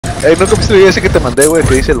¿Nunca viste el video ese que te mandé, güey?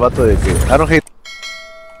 Que dice el vato de que I don't hate.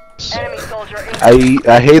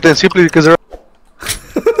 I hate them simply because they're.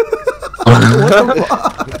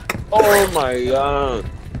 Oh my god.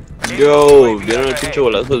 Yo, ¿vieron el pinche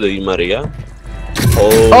golazo de Di María?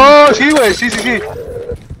 Oh, sí, güey, sí.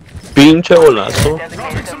 Pinche golazo.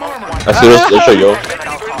 Así lo he hecho yo.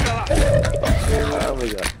 Ah, my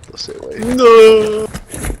god, no sé, güey. No.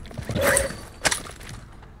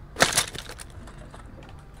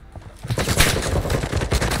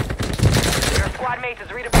 Is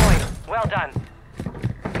redeploying. Well done.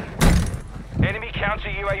 Enemy counter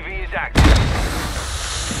UAV is active.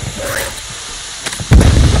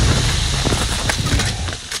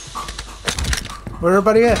 Where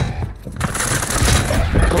everybody at?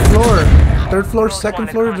 What floor? Third floor, second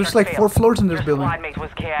floor? There's like 4 floors in this building. Squad mate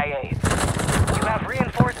was KIA. You have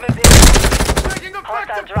reinforcements in.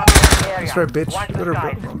 Hostile drop in the area. That's right, bitch. Watch the Let her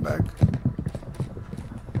skies. run back.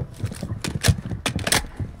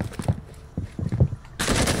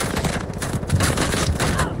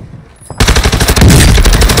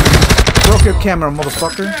 Broke your camera,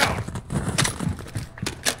 motherfucker.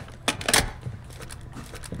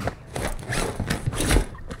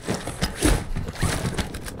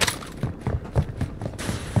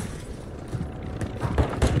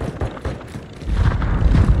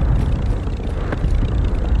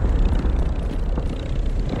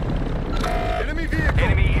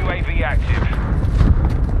 Enemy UAV active.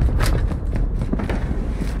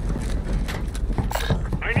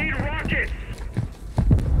 I need rockets.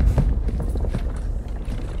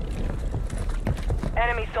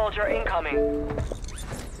 Enemy soldier incoming.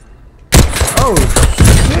 Oh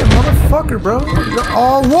shit, motherfucker, bro.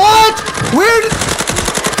 Oh, what? Where did...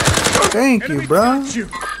 Thank you, bro. Man,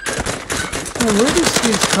 where are these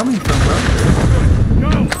kids coming from, bro?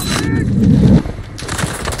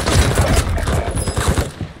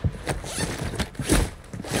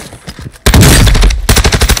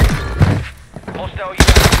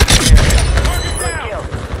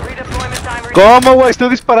 ¿Cómo, güey? Estoy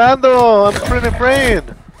disparando. I'm praying.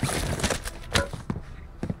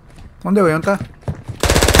 ¿Dónde, güey? ¿Dónde está?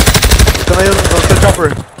 Están ahí donde está el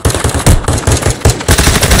chopper.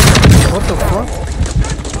 What the fuck?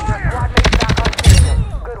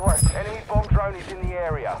 Good work. Enemy bomb drone is in the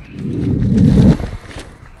area.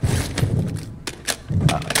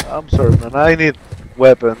 I'm sorry, man. I need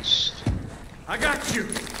weapons. I got you.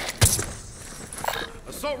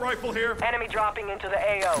 Assault rifle here. Enemy dropping into the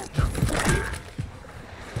AO.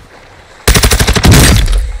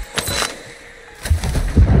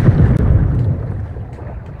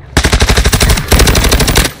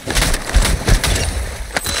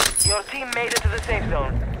 Your team made it to the safe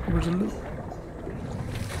zone. Where's the loot?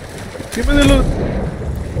 Give me the loot.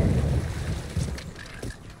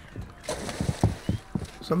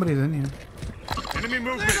 Somebody's in here. Enemy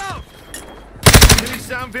movement. Enemy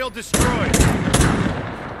sound veil destroyed.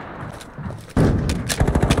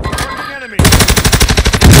 Marking enemy.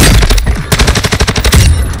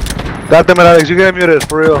 God damn it, Alex. You get muted,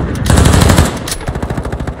 for real.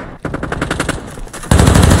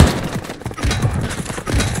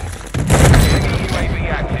 UAV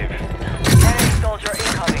active. Enemy soldier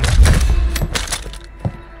incoming.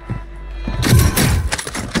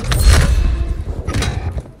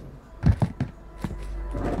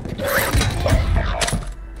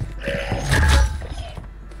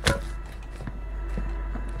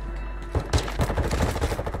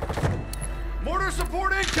 Mortar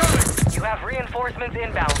support incoming. You have reinforcements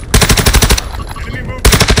inbound. Enemy movement.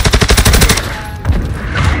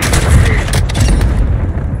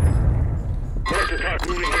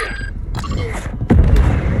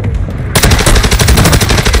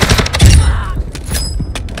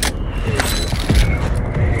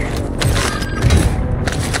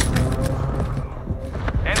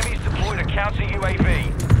 Enemies deployed a counter UAV.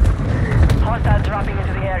 Hostiles dropping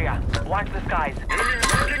into the area. Watch the skies. Enemy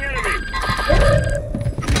marking enemy. Marking enemy.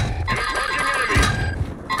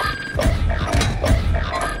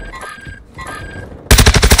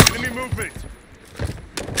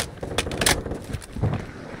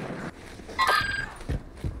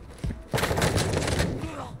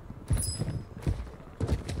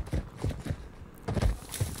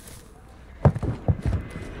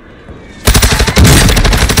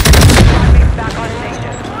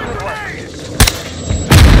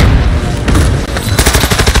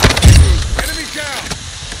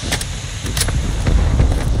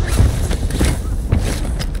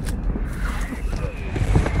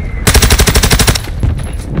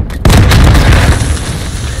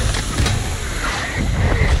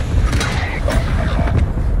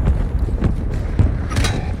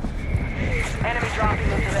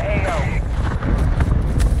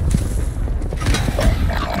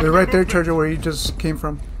 They're right there, Charger, where you just came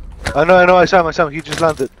from. I know, I saw him, he just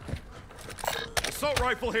landed. Assault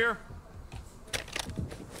rifle here.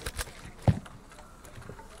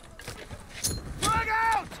 Frag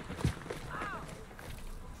out!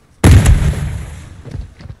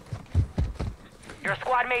 Your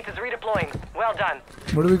squad mate is redeploying. Well done.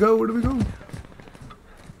 Where do we go? Where do we go?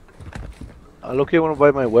 I look, I want to buy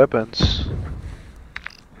my weapons.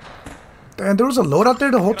 And there was a load out there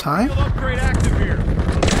the whole time? Field upgrade active here.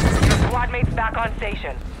 Your squad mate's back on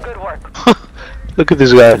station. Good work. Look at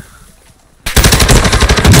this guy.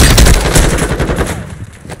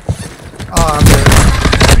 Oh, I'm dead.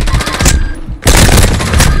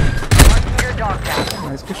 Marking your dog tag.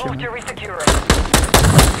 Nice, good shit, Move to man. resecure it.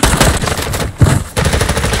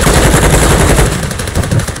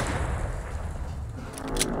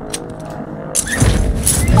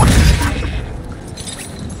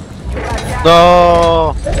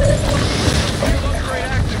 No.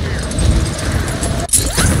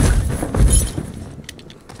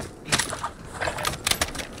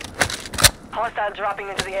 Hostiles dropping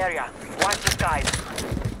into the area. Watch the skies.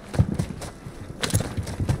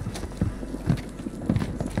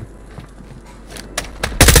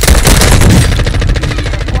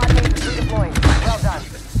 Your squad mate is redeploying. Well done.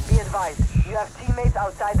 Be advised, you have teammates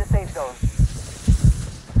outside the safe zone.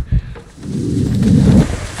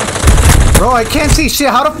 Bro, I can't see shit.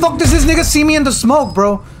 How the fuck does this nigga see me in the smoke,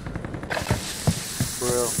 bro? For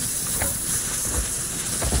real.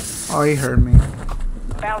 Oh, he heard me.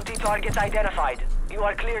 Bounty targets identified. You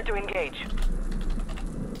are clear to engage.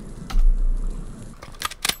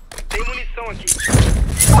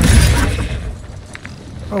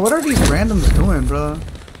 Bro, what are these randoms doing, bro?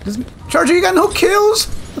 Charger, you got no kills?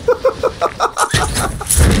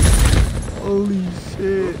 Holy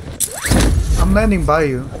shit. I'm landing by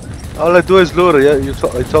you. All I do is loot, yeah,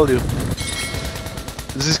 I told you.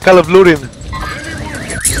 This is kind of looting.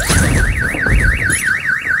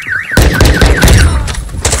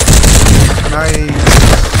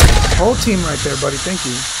 Nice. Whole team right there, buddy. Thank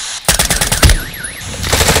you.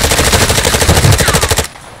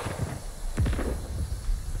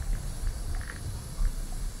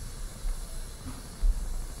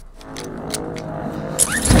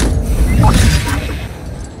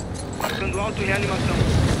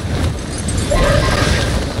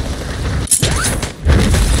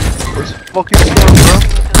 It's fucking slow, bro.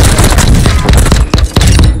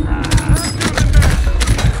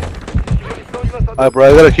 Alright, bro, I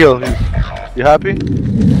got a kill. You happy?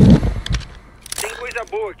 Tem coisa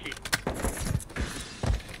boa aqui.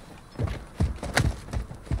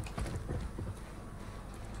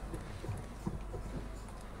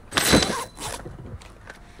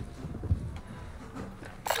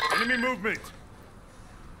 Enemy movement.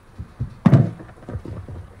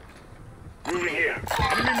 Moving here.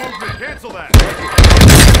 Enemy movement. Cancel that.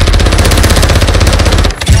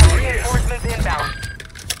 Reinforcements inbound.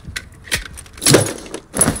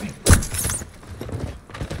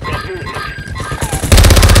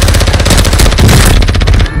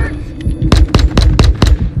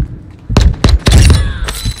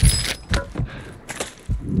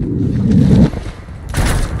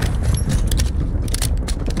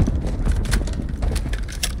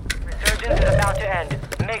 Resurgence is about to end.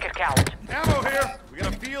 Make it count. Ammo here. We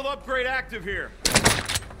got a field upgrade active here.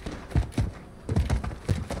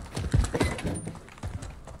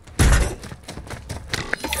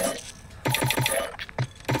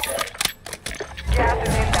 Gas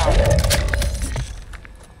is inbound.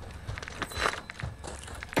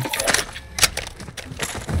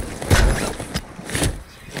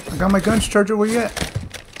 I got my guns, Charger. Where you at?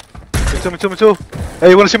 Me too. Hey,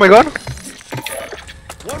 you wanna see my gun?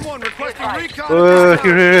 1-1 requesting recon.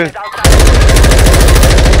 Here. Is outside.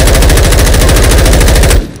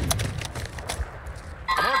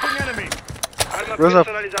 Marking enemy. Arma Rose up.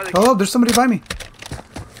 personalizada aqui. Oh, there's somebody by me.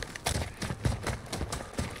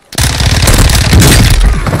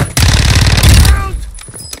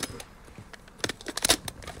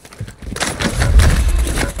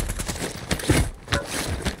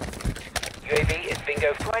 UAV is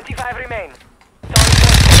bingo. 25 remain.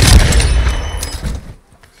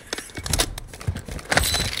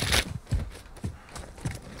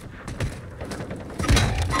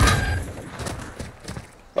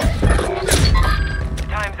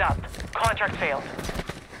 Time's up. Contract failed.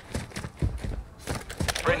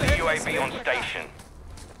 Friendly UAV on station.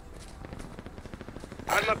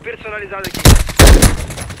 Arma personalizada aqui.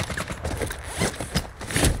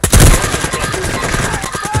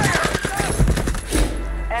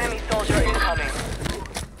 Enemy soldier incoming.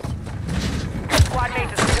 Squad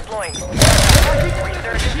mate is redeploying.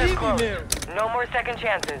 Resurgence is closed. No more second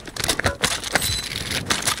chances.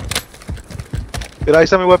 Mira, ahí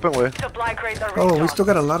está mi weapon, güey. Supply crates are Oh, we restocked. still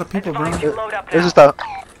got a lot of people, bro. Advise you load up now. Ese está.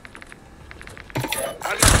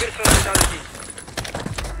 Arma personalizada aquí.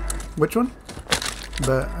 Which one?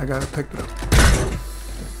 But I gotta pick it up.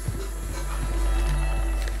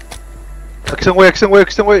 Aquí está un güey, aquí está un güey, aquí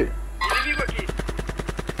está un güey. Inimigo aquí.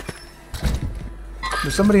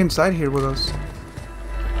 There's somebody inside here with us.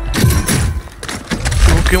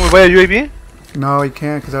 ¿Quién me vaya a UAV? No, you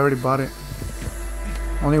can't because I already bought it.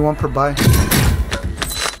 Only one per buy.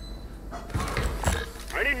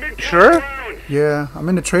 I need mid Sure? Yeah, I'm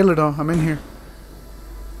in the trailer though. I'm in here.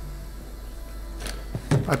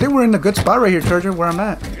 I think we're in a good spot right here, Charger, where I'm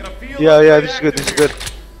at. We got a field Yeah, yeah, upgrade this is good, active this is good. here.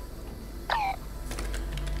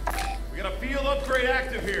 We got a field upgrade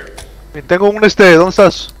active here. Y tengo un ¿dónde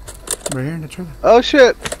estás? Right here in the trailer. Oh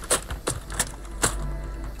shit.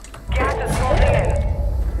 Gas is closing in.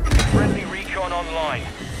 Friendly recon online.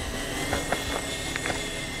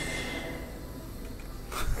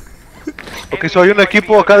 Ok, so hay un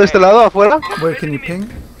equipo acá de este lado, afuera. Wait, can you ping?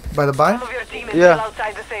 By the buy? Some of your team is Yeah. still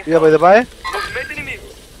outside the safe Yeah, zone. by the by. Movimento inimigo.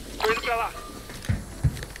 Tô indo pra lá.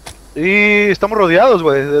 Y estamos rodeados,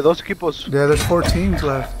 güey, de dos equipos. Yeah, there's 4 teams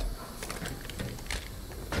left.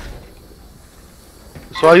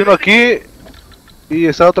 So hay uno aquí. Y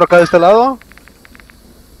está otro acá de este lado.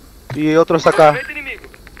 Y otro está acá. Movimento inimigo.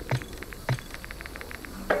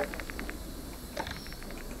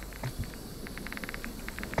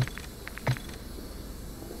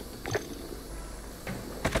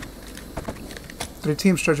 Three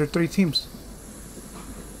teams, Charger, 3 teams.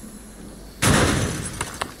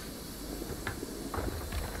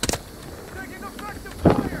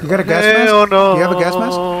 You got a gas mask? Hell no. Do you have a gas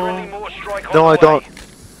mask? Friendly mortar strike No, on I the way. don't.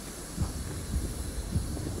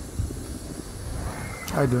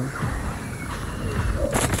 I do.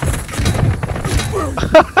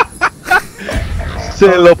 Se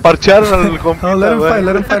lo parcharon al compita, Oh, let him güey. fight,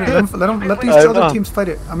 let him fight it. Let these I other know. teams fight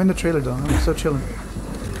it. I'm in the trailer though. I'm still chilling.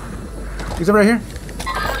 He's over right here.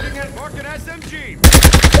 Marking SMG.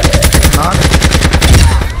 Knock.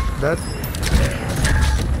 Dead.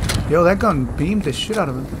 Yo, that gun beamed the shit out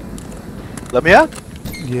of him. ¿La mía?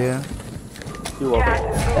 Yeah. You're welcome. Gas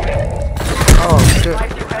is moving. Oh shit.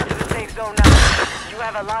 Advise you head to the safe zone now. You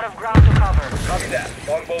have a lot of ground to cover. Copy that.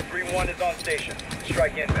 Longbow 3-1 is on station.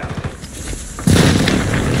 Strike inbound.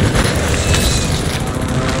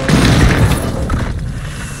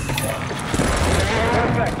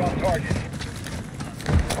 Effect on target.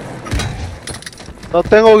 No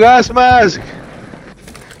tengo gas mask.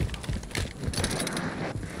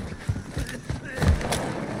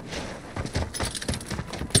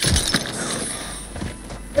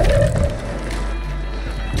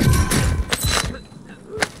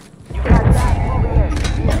 You got gas moving in.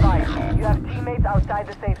 Be advised. You have teammates outside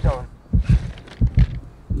the safe zone.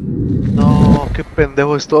 No, qué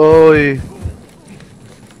pendejo estoy.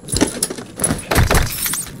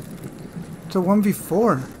 It's a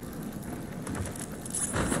 1v4.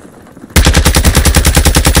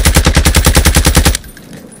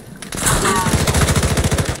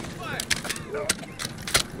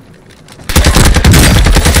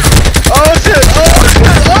 Oh shit! Oh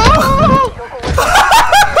shit! Oh!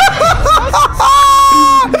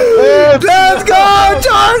 Let's go,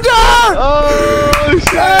 Charger! Oh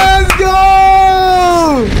shit! Let's go!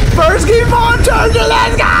 First game on, Charger,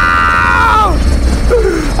 let's go!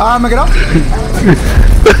 I'm gonna get up.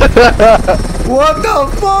 What the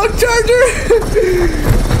fuck, Charger?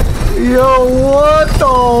 Yo, what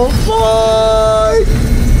the fuck?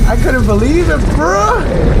 I couldn't believe it, bro.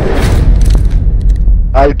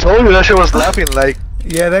 I told you that shit was laughing like.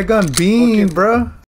 Yeah, that gun beamed, bro.